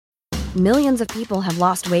Millions of people have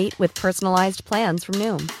lost weight with personalized plans from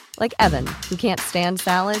Noom. Like Evan, who can't stand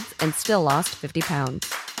salads and still lost 50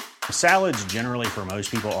 pounds. Salads generally for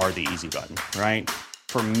most people are the easy button, right?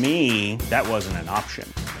 For me, that wasn't an option.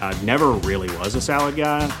 I never really was a salad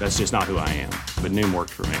guy. That's just not who I am. But Noom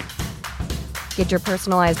worked for me. Get your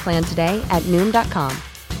personalized plan today at Noom.com.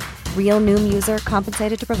 Real Noom user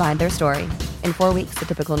compensated to provide their story. In 4 weeks, the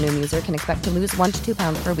typical Noom user can expect to lose 1 to 2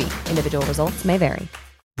 pounds per week. Individual results may vary.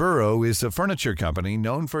 Burrow is a furniture company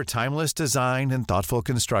known for timeless design and thoughtful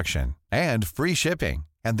construction, and free shipping,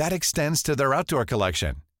 and that extends to their outdoor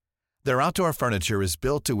collection. Their outdoor furniture is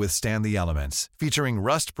built to withstand the elements, featuring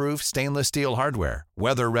rust-proof stainless steel hardware,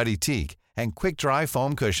 weather-ready teak, and quick-dry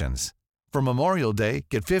foam cushions. For Memorial Day,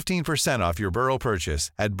 get 15% off your Burrow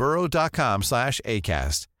purchase at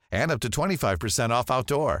burrow.com/ACAST, and up to 25% off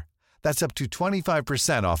outdoor. That's up to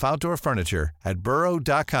 25% off outdoor furniture at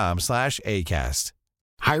burrow.com/ACAST.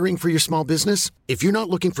 Hiring for your small business? If you're not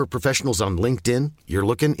looking for professionals on LinkedIn, you're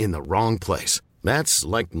looking in the wrong place. That's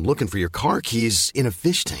like looking for your car keys in a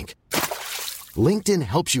fish tank. LinkedIn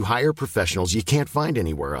helps you hire professionals you can't find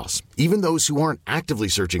anywhere else, even those who aren't actively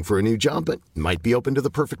searching for a new job but might be open to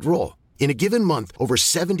the perfect role. In a given month, over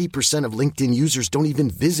 70% of LinkedIn users don't even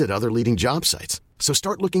visit other leading job sites. So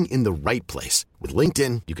start looking in the right place. With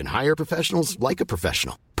LinkedIn, you can hire professionals like a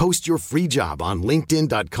professional. Post your free job on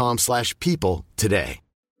linkedin.com/people today.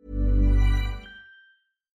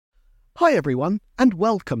 Hi everyone, and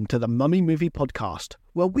welcome to the Mummy Movie Podcast,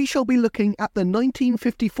 where we shall be looking at the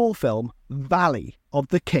 1954 film Valley of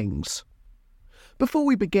the Kings. Before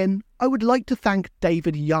we begin, I would like to thank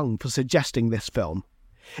David Young for suggesting this film.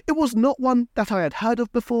 It was not one that I had heard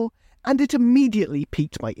of before, and it immediately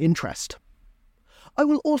piqued my interest. I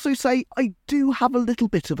will also say I do have a little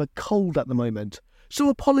bit of a cold at the moment, so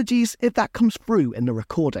apologies if that comes through in the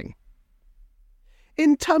recording.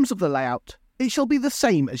 In terms of the layout, it shall be the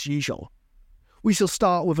same as usual. We shall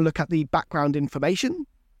start with a look at the background information,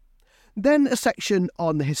 then a section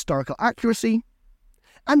on the historical accuracy,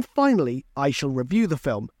 and finally I shall review the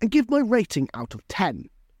film and give my rating out of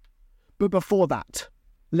 10. But before that,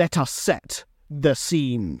 let us set the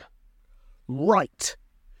scene. Right.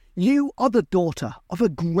 You are the daughter of a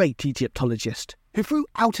great Egyptologist who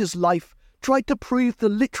throughout his life tried to prove the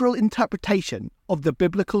literal interpretation of the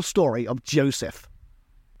biblical story of Joseph.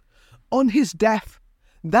 On his death,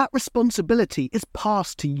 that responsibility is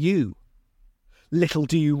passed to you. Little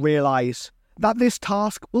do you realise that this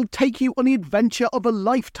task will take you on the adventure of a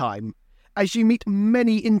lifetime as you meet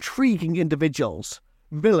many intriguing individuals,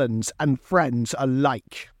 villains and friends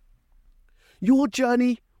alike. Your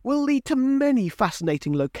journey will lead to many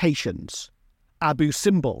fascinating locations. Abu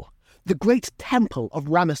Simbel, the great temple of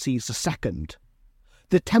Ramesses II,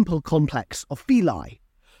 the temple complex of Philae,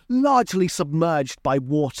 largely submerged by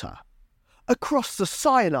water, across the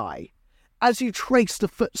Sinai as you trace the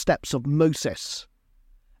footsteps of Moses,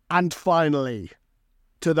 and finally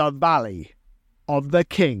to the Valley of the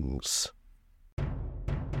Kings.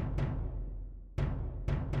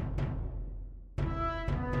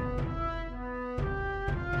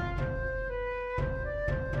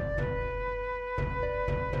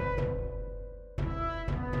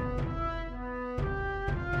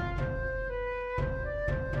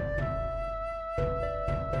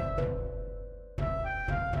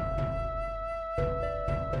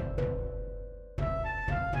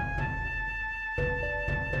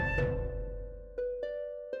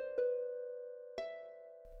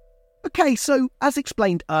 Okay, so as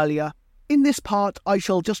explained earlier, in this part I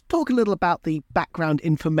shall just talk a little about the background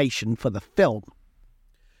information for the film.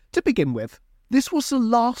 To begin with, this was the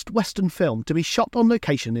last Western film to be shot on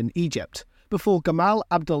location in Egypt, before Gamal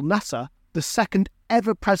Abdel Nasser, the second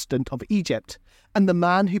ever president of Egypt, and the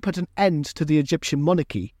man who put an end to the Egyptian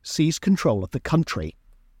monarchy, seized control of the country.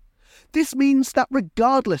 This means that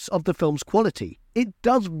regardless of the film's quality, it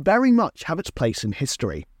does very much have its place in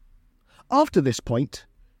history. After this point,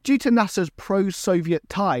 due to Nasser's pro-Soviet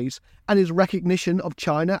ties and his recognition of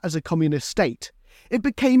China as a communist state, it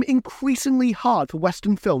became increasingly hard for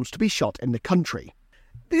Western films to be shot in the country.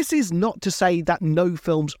 This is not to say that no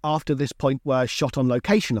films after this point were shot on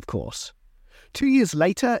location, of course. 2 years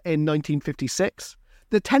later, in 1956,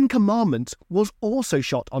 The Ten Commandments was also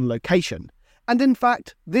shot on location, and in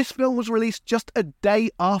fact, this film was released just a day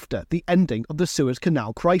after the ending of the Suez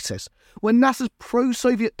Canal crisis, when Nasser's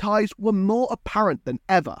pro-Soviet ties were more apparent than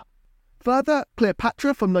ever. Further,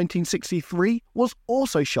 Cleopatra from 1963 was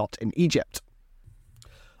also shot in Egypt.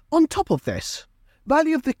 On top of this,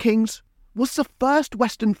 Valley of the Kings was the first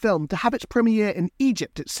Western film to have its premiere in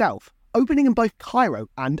Egypt itself, opening in both Cairo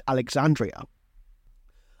and Alexandria.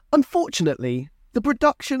 Unfortunately, The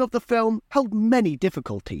production of the film held many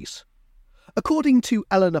difficulties. According to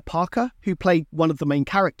Eleanor Parker, who played one of the main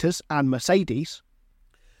characters, Anne Mercedes,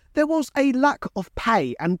 there was a lack of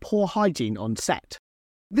pay and poor hygiene on set.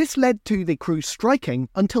 This led to the crew striking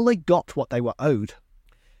until they got what they were owed.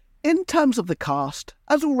 In terms of the cast,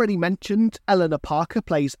 as already mentioned, Eleanor Parker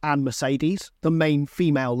plays Anne Mercedes, the main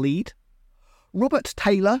female lead. Robert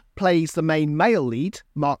Taylor plays the main male lead,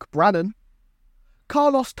 Mark Brannan.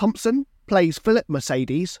 Carlos Thompson plays Philip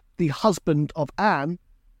Mercedes, the husband of Anne.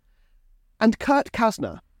 And Kurt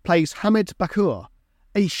Kasner plays Hamid Bakur,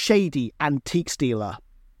 a shady antiques dealer.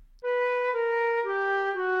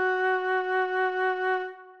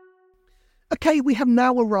 Okay, we have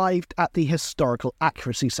now arrived at the historical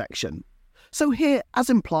accuracy section. So here, as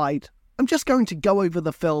implied, I'm just going to go over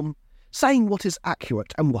the film, saying what is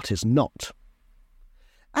accurate and what is not.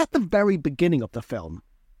 At the very beginning of the film,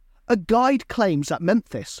 a guide claims that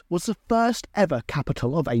Memphis was the first ever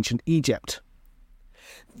capital of ancient Egypt.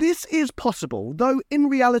 This is possible, though in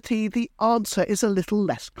reality the answer is a little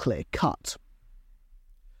less clear-cut.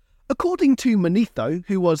 According to Manetho,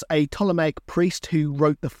 who was a Ptolemaic priest who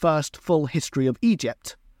wrote the first full history of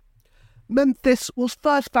Egypt, Memphis was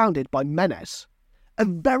first founded by Menes, a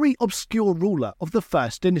very obscure ruler of the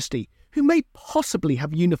First Dynasty who may possibly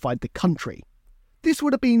have unified the country. This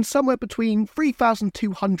would have been somewhere between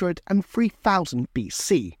 3200 and 3000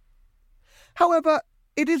 BC. However,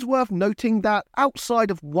 it is worth noting that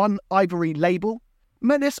outside of one ivory label,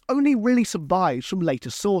 Menes only really survives from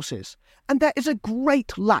later sources, and there is a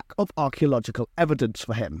great lack of archaeological evidence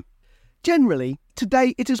for him. Generally,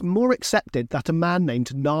 today it is more accepted that a man named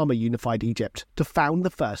Narmer unified Egypt to found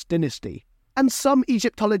the First Dynasty, and some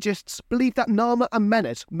Egyptologists believe that Narmer and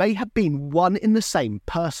Menes may have been one in the same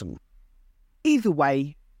person. Either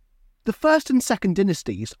way, the First and Second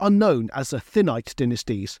Dynasties are known as the Thinnite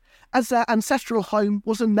dynasties, as their ancestral home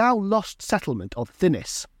was a now lost settlement of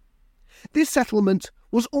Thinis. This settlement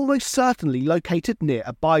was almost certainly located near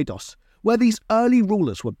Abydos, where these early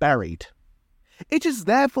rulers were buried. It is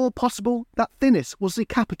therefore possible that Thinis was the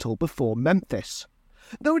capital before Memphis,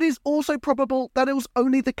 though it is also probable that it was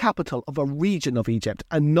only the capital of a region of Egypt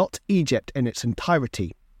and not Egypt in its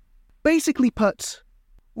entirety. Basically put,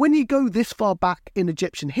 when you go this far back in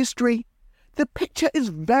Egyptian history, the picture is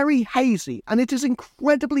very hazy and it is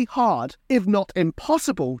incredibly hard, if not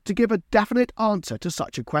impossible, to give a definite answer to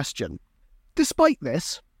such a question. Despite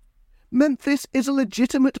this, Memphis is a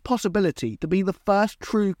legitimate possibility to be the first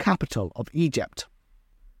true capital of Egypt.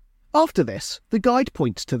 After this, the guide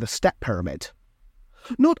points to the Step Pyramid.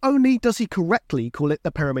 Not only does he correctly call it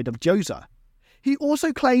the Pyramid of Djoser, he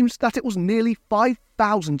also claims that it was nearly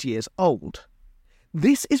 5,000 years old.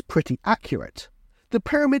 This is pretty accurate. The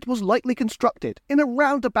pyramid was likely constructed in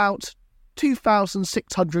around about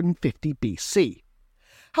 2650 BC.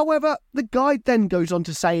 However, the guide then goes on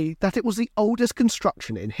to say that it was the oldest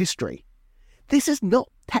construction in history. This is not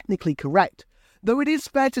technically correct, though it is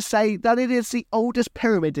fair to say that it is the oldest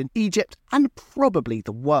pyramid in Egypt and probably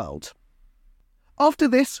the world. After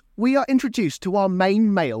this, we are introduced to our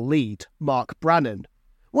main male lead, Mark Brannan.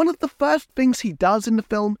 One of the first things he does in the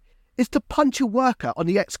film is to punch a worker on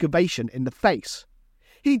the excavation in the face.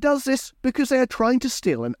 He does this because they are trying to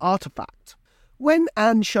steal an artifact. When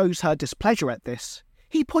Anne shows her displeasure at this,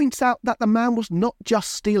 he points out that the man was not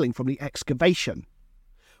just stealing from the excavation.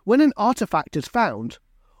 When an artifact is found,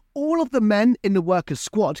 all of the men in the workers'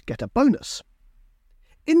 squad get a bonus.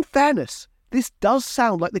 In fairness, this does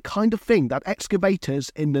sound like the kind of thing that excavators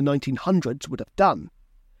in the 1900s would have done.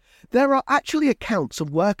 There are actually accounts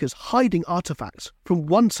of workers hiding artifacts from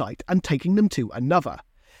one site and taking them to another,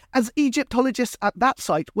 as Egyptologists at that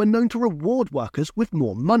site were known to reward workers with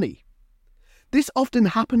more money. This often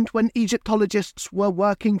happened when Egyptologists were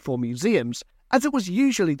working for museums, as it was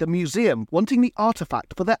usually the museum wanting the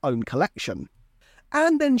artifact for their own collection.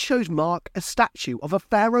 Anne then shows Mark a statue of a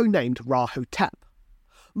pharaoh named Ra-Hotep.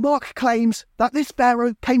 Mark claims that this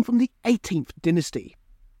pharaoh came from the 18th dynasty.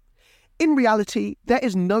 In reality, there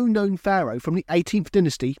is no known pharaoh from the 18th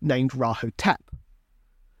dynasty named Ra-Hotep.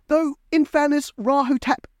 Though, in fairness,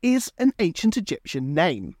 Ra-Hotep is an ancient Egyptian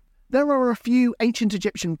name. There are a few ancient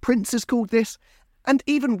Egyptian princes called this, and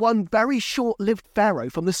even one very short-lived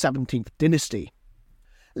pharaoh from the 17th dynasty.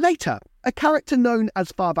 Later, a character known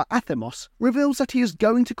as Father Athemos reveals that he is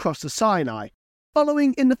going to cross the Sinai,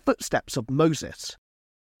 following in the footsteps of Moses.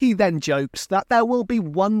 He then jokes that there will be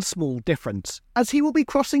one small difference, as he will be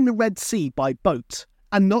crossing the Red Sea by boat,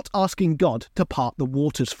 and not asking God to part the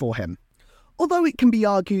waters for him. Although it can be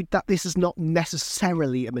argued that this is not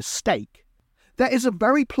necessarily a mistake, there is a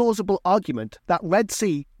very plausible argument that Red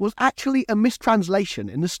Sea was actually a mistranslation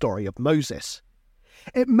in the story of Moses.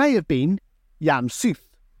 It may have been Yam Sooth,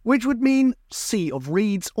 which would mean Sea of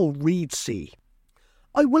Reeds or Reed Sea.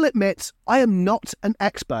 I will admit I am not an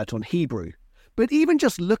expert on Hebrew, but even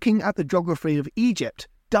just looking at the geography of Egypt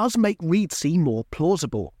does make Reed Sea more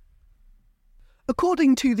plausible.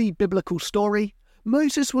 According to the biblical story,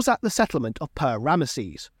 Moses was at the settlement of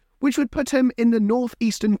Per-Ramesses, which would put him in the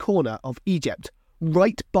northeastern corner of Egypt,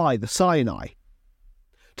 right by the Sinai.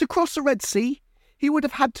 To cross the Red Sea, he would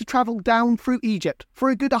have had to travel down through Egypt for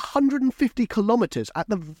a good 150 kilometres at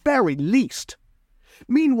the very least.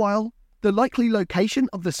 Meanwhile, the likely location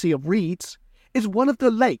of the Sea of Reeds is one of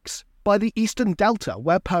the lakes by the eastern delta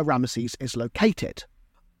where Per-Ramesses is located.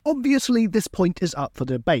 Obviously, this point is up for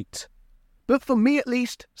debate, but for me at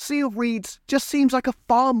least, Sea of Reeds just seems like a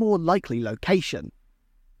far more likely location.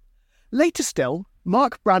 Later still,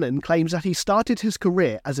 Mark Brannan claims that he started his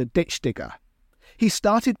career as a ditch digger. He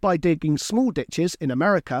started by digging small ditches in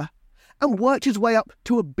America and worked his way up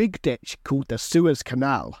to a big ditch called the Suez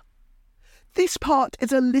Canal. This part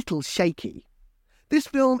is a little shaky. This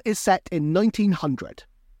film is set in 1900.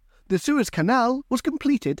 The Suez Canal was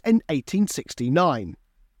completed in 1869.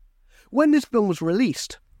 When this film was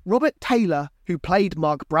released, Robert Taylor, who played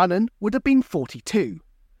Mark Brannan, would have been 42.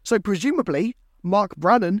 So presumably, Mark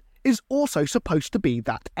Brannan is also supposed to be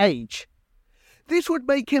that age. This would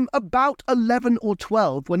make him about 11 or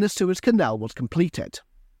 12 when the Suez Canal was completed.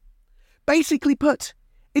 Basically put,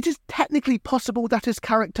 it is technically possible that his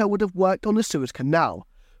character would have worked on the Suez Canal,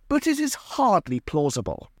 but it is hardly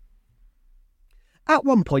plausible. At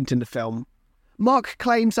one point in the film, Mark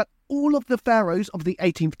claims that all of the pharaohs of the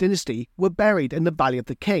 18th dynasty were buried in the Valley of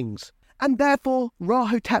the Kings, and therefore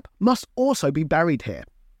Ra-Hotep must also be buried here.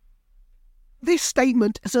 This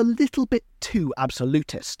statement is a little bit too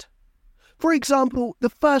absolutist. For example, the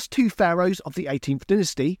first two pharaohs of the 18th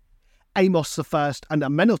dynasty, Amos I and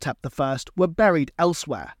Amenhotep I, were buried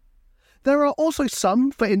elsewhere. There are also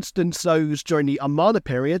some, for instance those during the Amarna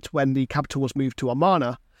period when the capital was moved to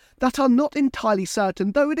Amarna, that are not entirely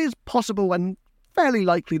certain, though it is possible and fairly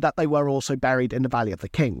likely that they were also buried in the Valley of the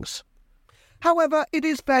Kings. However, it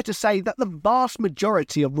is fair to say that the vast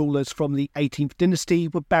majority of rulers from the 18th dynasty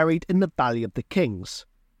were buried in the Valley of the Kings.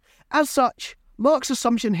 As such, Mark's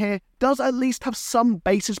assumption here does at least have some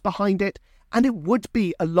basis behind it, and it would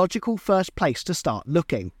be a logical first place to start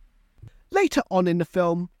looking. Later on in the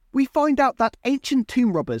film, we find out that ancient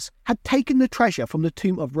tomb robbers had taken the treasure from the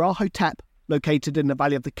tomb of Ra-Hotep, located in the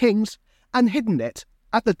Valley of the Kings, and hidden it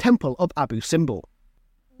at the temple of Abu Simbel.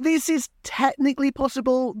 This is technically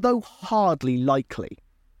possible, though hardly likely.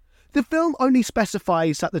 The film only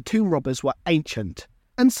specifies that the tomb robbers were ancient,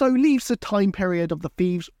 and so leaves the time period of the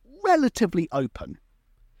thieves relatively open.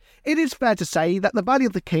 It is fair to say that the Valley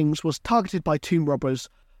of the Kings was targeted by tomb robbers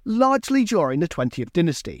largely during the 20th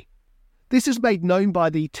dynasty. This is made known by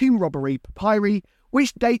the tomb robbery papyri,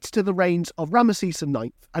 which dates to the reigns of Ramesses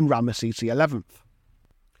IX and Ramesses XI.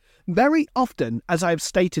 Very often, as I have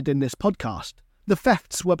stated in this podcast, the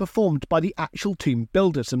thefts were performed by the actual tomb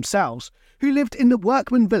builders themselves, who lived in the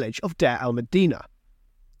workman village of Deir el-Medina.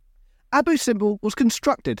 Abu Simbel was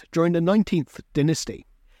constructed during the 19th dynasty,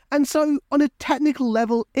 and so on a technical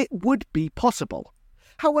level it would be possible.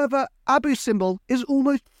 However, Abu Simbel is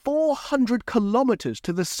almost 400 kilometres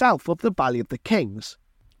to the south of the Valley of the Kings.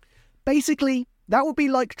 Basically, that would be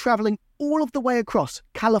like travelling all of the way across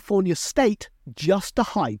California state just to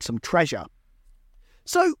hide some treasure.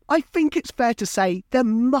 So I think it's fair to say there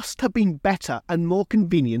must have been better and more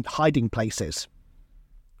convenient hiding places.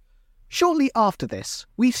 Shortly after this,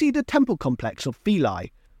 we see the temple complex of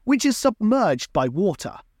Philae, which is submerged by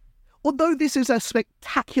water. Although this is a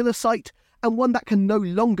spectacular sight and one that can no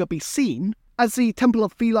longer be seen, as the Temple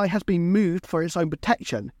of Philae has been moved for its own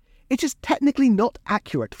protection, it is technically not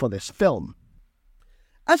accurate for this film.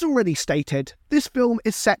 As already stated, this film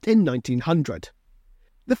is set in 1900.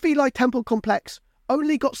 The Philae temple complex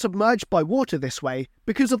only got submerged by water this way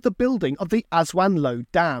because of the building of the Aswan Lode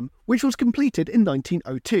Dam, which was completed in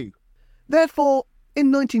 1902. Therefore,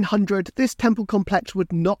 in 1900, this temple complex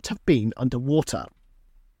would not have been underwater.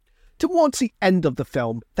 Towards the end of the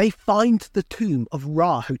film, they find the tomb of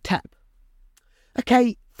Ra-Hotep.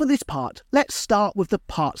 Okay, for this part, let's start with the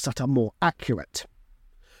parts that are more accurate.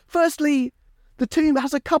 Firstly, the tomb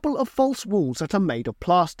has a couple of false walls that are made of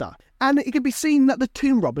plaster, and it can be seen that the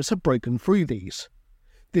tomb robbers have broken through these.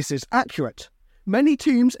 This is accurate. Many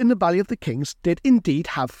tombs in the Valley of the Kings did indeed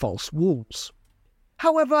have false walls.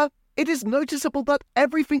 However, it is noticeable that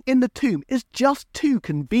everything in the tomb is just too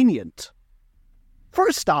convenient. For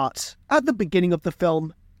a start, at the beginning of the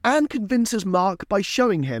film, Anne convinces Mark by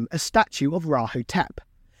showing him a statue of Ra-Hotep,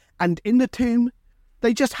 and in the tomb,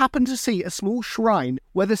 They just happen to see a small shrine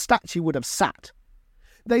where the statue would have sat.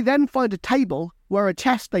 They then find a table where a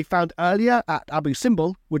chest they found earlier at Abu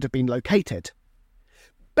Simbel would have been located.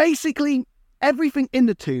 Basically, everything in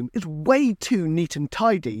the tomb is way too neat and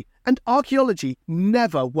tidy, and archaeology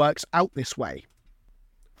never works out this way.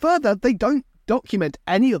 Further, they don't document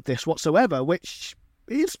any of this whatsoever, which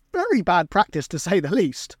is very bad practice to say the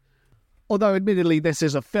least. Although admittedly this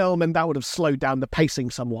is a film and that would have slowed down the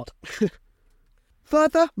pacing somewhat.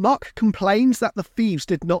 Further, Mark complains that the thieves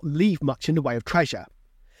did not leave much in the way of treasure.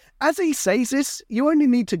 As he says this, you only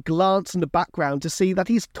need to glance in the background to see that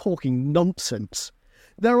he's talking nonsense.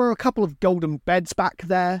 There are a couple of golden beds back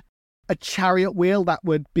there, a chariot wheel that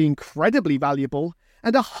would be incredibly valuable,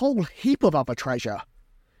 and a whole heap of other treasure.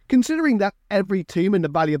 Considering that every tomb in the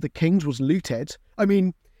Valley of the Kings was looted, I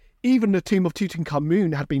mean, even the tomb of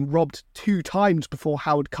Tutankhamun had been robbed 2 times before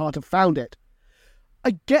Howard Carter found it.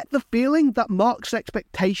 I get the feeling that Mark's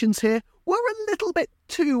expectations here were a little bit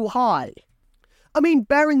too high. I mean,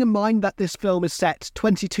 bearing in mind that this film is set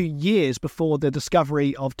 22 years before the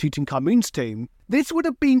discovery of Tutankhamun's tomb, this would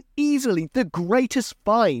have been easily the greatest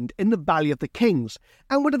find in the Valley of the Kings,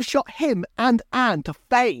 and would have shot him and Anne to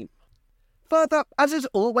fame. Further, as is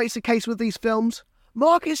always the case with these films,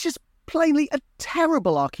 Mark is just plainly a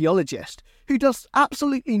terrible archaeologist who does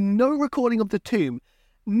absolutely no recording of the tomb,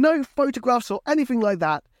 no photographs or anything like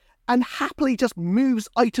that, and happily just moves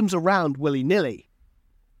items around willy-nilly.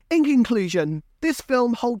 In conclusion, this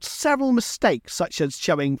film holds several mistakes, such as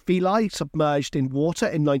showing Philae submerged in water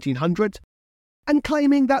in 1900, and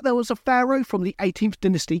claiming that there was a pharaoh from the 18th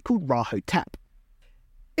dynasty called Rahotep.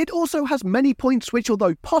 It also has many points which,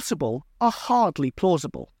 although possible, are hardly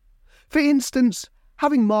plausible. For instance,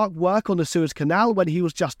 having Mark work on the Suez Canal when he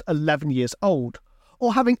was just 11 years old,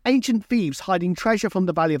 or having ancient thieves hiding treasure from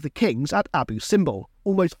the Valley of the Kings at Abu Simbel,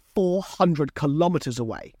 almost 400 kilometres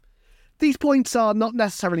away. These points are not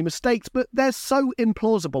necessarily mistakes, but they're so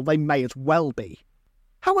implausible they may as well be.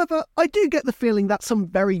 However, I do get the feeling that some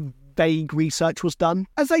very vague research was done,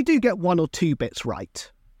 as they do get 1 or 2 bits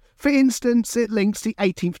right. For instance, it links the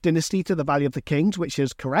 18th dynasty to the Valley of the Kings, which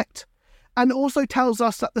is correct, and also tells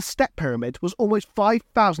us that the Step Pyramid was almost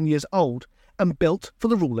 5,000 years old and built for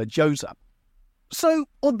the ruler Djoser. So,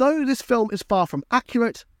 although this film is far from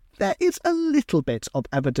accurate, there is a little bit of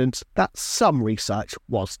evidence that some research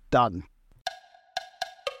was done.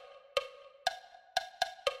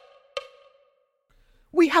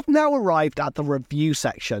 We have now arrived at the review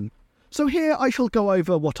section, so here I shall go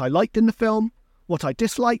over what I liked in the film, what I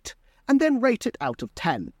disliked, and then rate it out of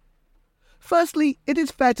 10. Firstly, it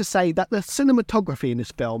is fair to say that the cinematography in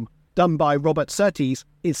this film, done by Robert Surtees,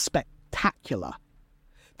 is spectacular.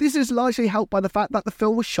 This is largely helped by the fact that the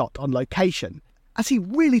film was shot on location, as he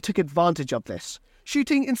really took advantage of this,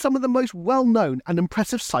 shooting in some of the most well-known and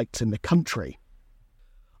impressive sites in the country.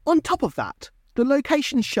 On top of that, the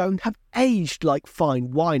locations shown have aged like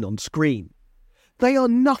fine wine on screen. They are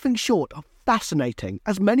nothing short of fascinating,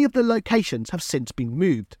 as many of the locations have since been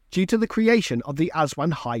moved due to the creation of the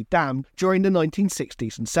Aswan High Dam during the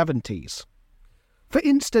 1960s and 70s. For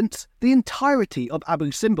instance, the entirety of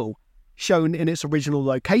Abu Simbel, shown in its original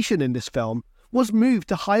location in this film, was moved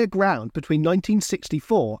to higher ground between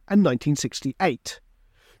 1964 and 1968.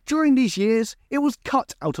 During these years, it was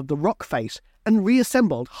cut out of the rock face and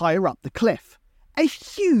reassembled higher up the cliff. A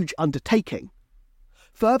huge undertaking.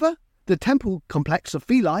 Further, the temple complex of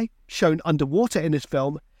Philae, shown underwater in this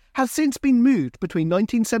film, has since been moved between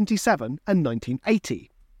 1977 and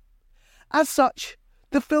 1980. As such,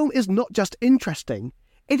 the film is not just interesting,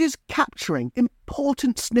 it is capturing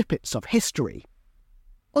important snippets of history.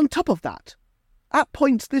 On top of that, at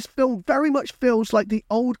points this film very much feels like the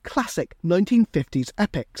old classic 1950s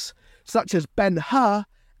epics, such as Ben-Hur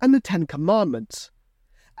and the Ten Commandments.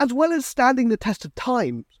 As well as standing the test of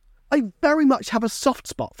time, I very much have a soft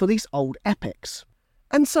spot for these old epics,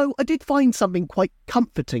 and so I did find something quite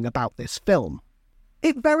comforting about this film.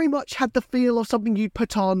 It very much had the feel of something you'd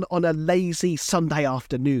put on a lazy Sunday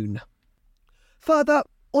afternoon. Further,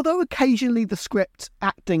 although occasionally the script,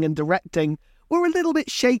 acting and directing were a little bit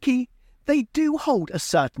shaky, they do hold a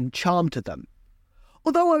certain charm to them.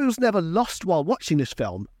 Although I was never lost while watching this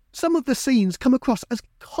film, some of the scenes come across as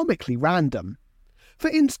comically random. For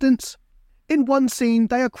instance, in one scene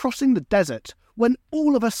they are crossing the desert when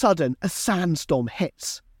all of a sudden a sandstorm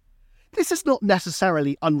hits. This is not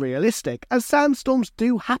necessarily unrealistic, as sandstorms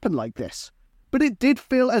do happen like this, but it did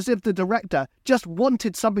feel as if the director just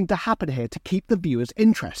wanted something to happen here to keep the viewer's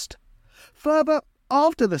interest. Further,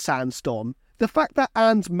 after the sandstorm, the fact that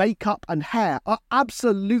Anne's makeup and hair are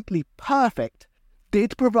absolutely perfect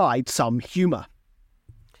did provide some humour.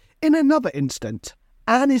 In another instant,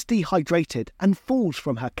 Anne is dehydrated and falls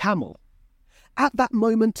from her camel. At that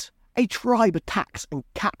moment, a tribe attacks and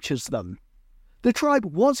captures them. The tribe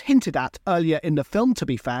was hinted at earlier in the film, to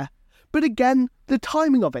be fair, but again, the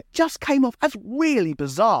timing of it just came off as really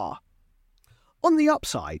bizarre. On the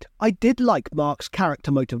upside, I did like Mark's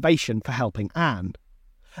character motivation for helping Anne.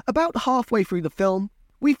 About halfway through the film,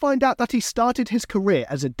 we find out that he started his career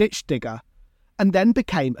as a ditch digger and then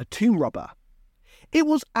became a tomb robber. It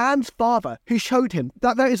was Anne's father who showed him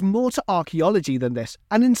that there is more to archaeology than this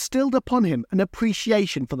and instilled upon him an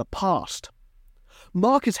appreciation for the past.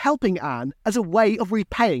 Mark is helping Anne as a way of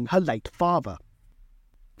repaying her late father.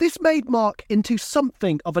 This made Mark into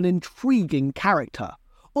something of an intriguing character,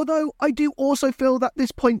 although I do also feel that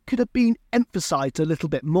this point could have been emphasised a little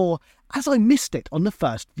bit more as I missed it on the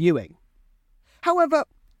first viewing. However,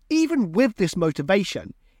 even with this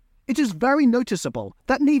motivation, it is very noticeable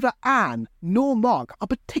that neither Anne nor Mark are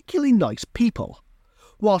particularly nice people.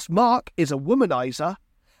 Whilst Mark is a womanizer,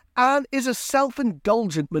 Anne is a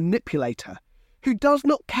self-indulgent manipulator who does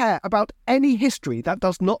not care about any history that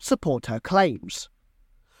does not support her claims.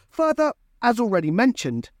 Further, as already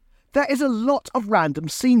mentioned, there is a lot of random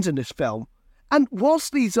scenes in this film, and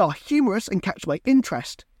whilst these are humorous and catch my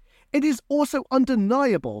interest, it is also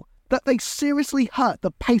undeniable that they seriously hurt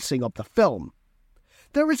the pacing of the film.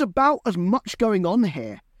 There is about as much going on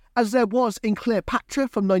here as there was in Cleopatra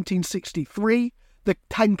from 1963, The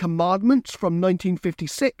Ten Commandments from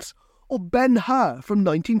 1956, or Ben-Hur from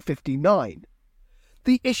 1959.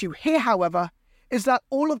 The issue here, however, is that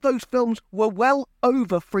all of those films were well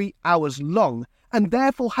over 3 hours long and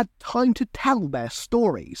therefore had time to tell their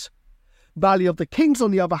stories. Valley of the Kings,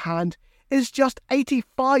 on the other hand, is just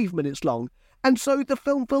 85 minutes long, and so the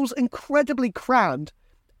film feels incredibly crammed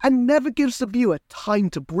and never gives the viewer time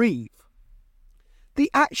to breathe. The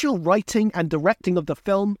actual writing and directing of the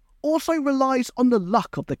film also relies on the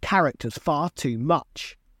luck of the characters far too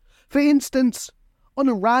much. For instance, on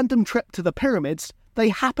a random trip to the pyramids, they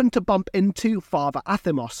happen to bump into Father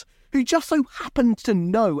Athemos, who just so happens to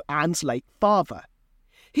know Anne's late father.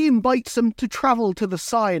 He invites them to travel to the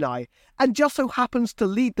Sinai and just so happens to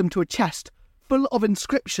lead them to a chest full of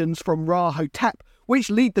inscriptions from Ra-Hotep, which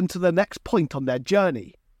lead them to the next point on their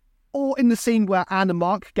journey. Or in the scene where Anne and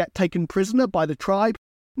Mark get taken prisoner by the tribe,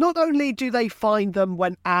 not only do they find them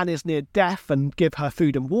when Anne is near death and give her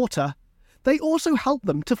food and water, they also help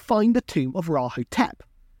them to find the tomb of Ra-Hotep.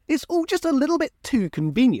 It's all just a little bit too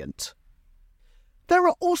convenient. There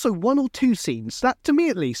are also one or two scenes that, to me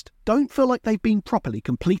at least, don't feel like they've been properly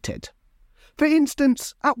completed. For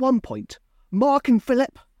instance, at one point, Mark and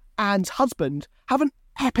Philip, Anne's husband, have an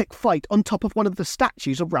epic fight on top of one of the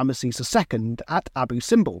statues of Ramesses II at Abu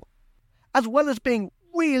Simbel. As well as being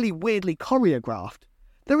really weirdly choreographed,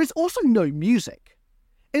 there is also no music.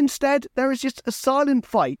 Instead, there is just a silent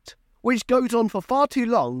fight which goes on for far too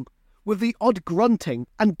long with the odd grunting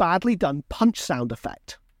and badly done punch sound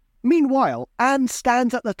effect. Meanwhile, Anne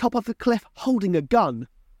stands at the top of the cliff holding a gun,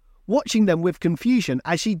 watching them with confusion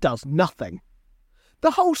as she does nothing.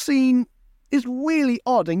 The whole scene is really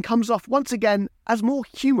odd and comes off once again as more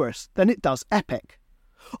humorous than it does epic.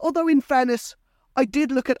 Although in fairness, I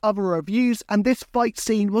did look at other reviews and this fight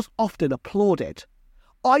scene was often applauded.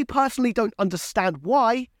 I personally don't understand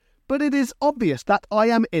why, but it is obvious that I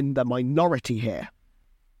am in the minority here.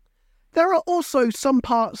 There are also some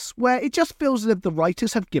parts where it just feels as if the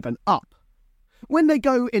writers have given up. When they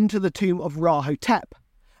go into the tomb of Ra-Hotep,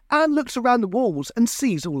 Anne looks around the walls and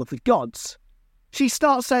sees all of the gods. She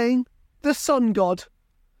starts saying, the sun god,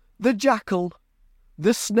 the jackal,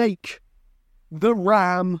 the snake, the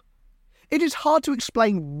ram. It is hard to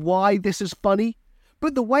explain why this is funny,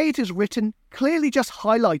 but the way it is written clearly just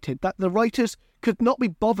highlighted that the writers could not be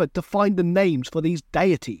bothered to find the names for these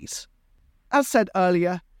deities. As said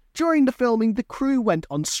earlier, during the filming the crew went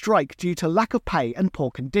on strike due to lack of pay and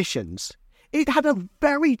poor conditions. It had a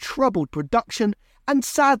very troubled production, and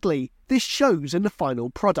sadly this shows in the final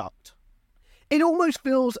product. It almost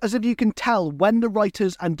feels as if you can tell when the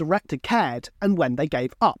writers and director cared and when they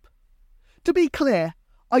gave up. To be clear,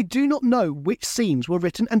 I do not know which scenes were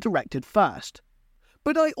written and directed first,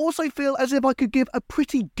 but I also feel as if I could give a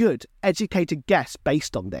pretty good, educated guess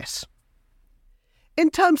based on this. In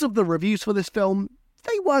terms of the reviews for this film,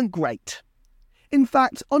 they weren't great. In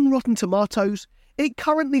fact, on Rotten Tomatoes, it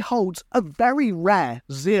currently holds a very rare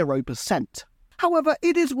 0%. However,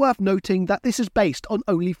 it is worth noting that this is based on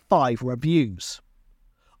only 5 reviews.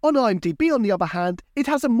 On IMDb, on the other hand, it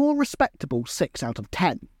has a more respectable 6 out of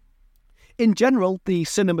 10. In general, the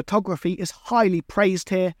cinematography is highly praised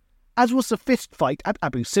here, as was the fist fight at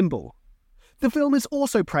Abu Simbel. The film is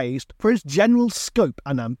also praised for its general scope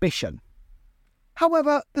and ambition.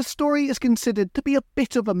 However, the story is considered to be a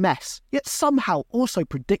bit of a mess, yet somehow also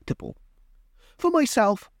predictable. For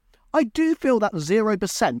myself, I do feel that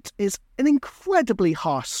 0% is an incredibly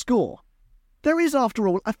harsh score. There is, after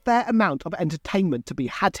all, a fair amount of entertainment to be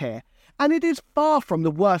had here, and it is far from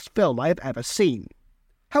the worst film I have ever seen.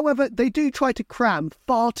 However, they do try to cram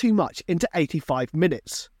far too much into 85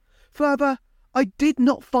 minutes. Further, I did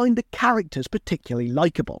not find the characters particularly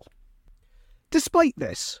likeable. Despite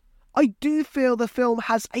this, I do feel the film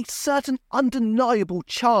has a certain undeniable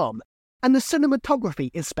charm, and the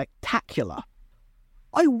cinematography is spectacular.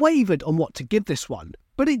 I wavered on what to give this one,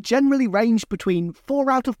 but it generally ranged between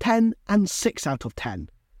 4 out of 10 and 6 out of 10.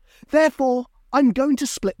 Therefore, I'm going to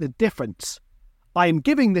split the difference. I am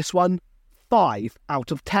giving this one 5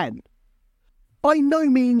 out of 10. By no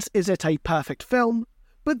means is it a perfect film,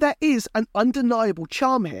 but there is an undeniable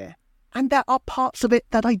charm here, and there are parts of it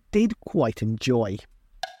that I did quite enjoy.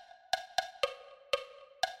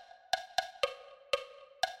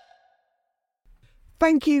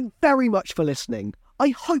 Thank you very much for listening. I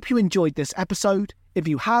hope you enjoyed this episode. If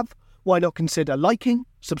you have, why not consider liking,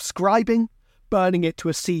 subscribing, burning it to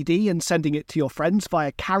a CD and sending it to your friends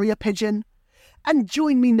via carrier pigeon? And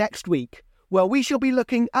join me next week, where we shall be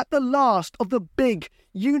looking at the last of the big,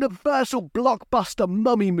 universal blockbuster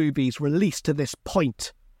mummy movies released to this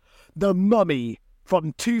point. The Mummy,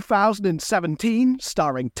 from 2017,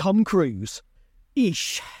 starring Tom Cruise.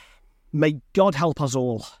 Eesh. May God help us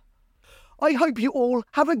all. I hope you all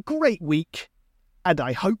have a great week, and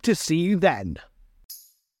I hope to see you then.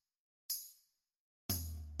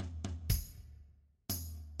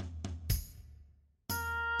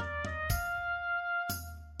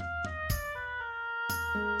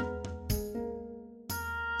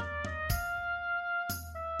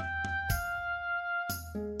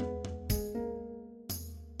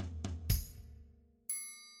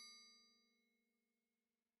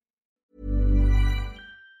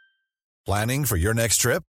 Planning for your next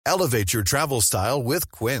trip? Elevate your travel style with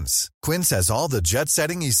Quince. Quince has all the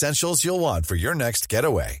jet-setting essentials you'll want for your next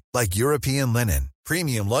getaway, like European linen,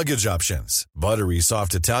 premium luggage options, buttery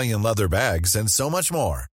soft Italian leather bags, and so much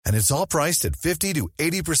more. And it's all priced at 50 to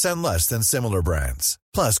 80% less than similar brands.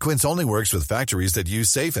 Plus, Quince only works with factories that use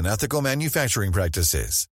safe and ethical manufacturing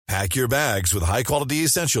practices. Pack your bags with high-quality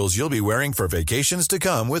essentials you'll be wearing for vacations to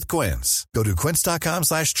come with Quince. Go to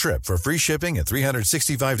quince.com/trip for free shipping and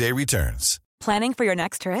 365-day returns. Planning for your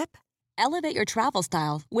next trip? Elevate your travel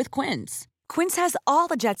style with Quince. Quince has all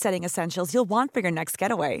the jet-setting essentials you'll want for your next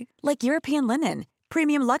getaway, like European linen,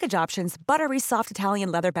 premium luggage options, buttery soft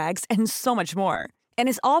Italian leather bags, and so much more. And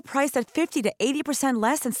is all priced at 50 to 80%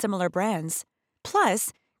 less than similar brands. Plus,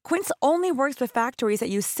 Quince only works with factories that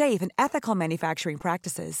use safe and ethical manufacturing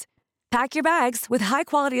practices. Pack your bags with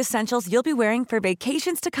high-quality essentials you'll be wearing for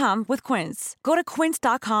vacations to come with Quince. Go to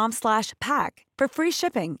quince.com/pack for free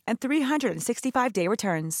shipping and 365-day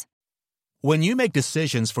returns. When you make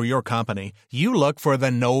decisions for your company, you look for the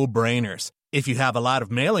no-brainers. If you have a lot of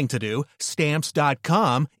mailing to do,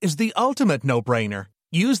 Stamps.com is the ultimate no-brainer.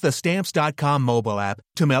 Use the Stamps.com mobile app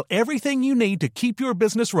to mail everything you need to keep your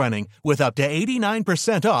business running with up to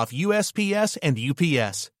 89% off USPS and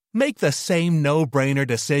UPS. Make the same no-brainer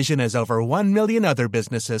decision as over 1 million other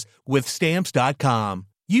businesses with Stamps.com.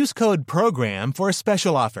 Use code PROGRAM for a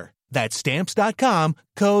special offer. That's Stamps.com,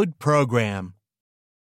 code PROGRAM.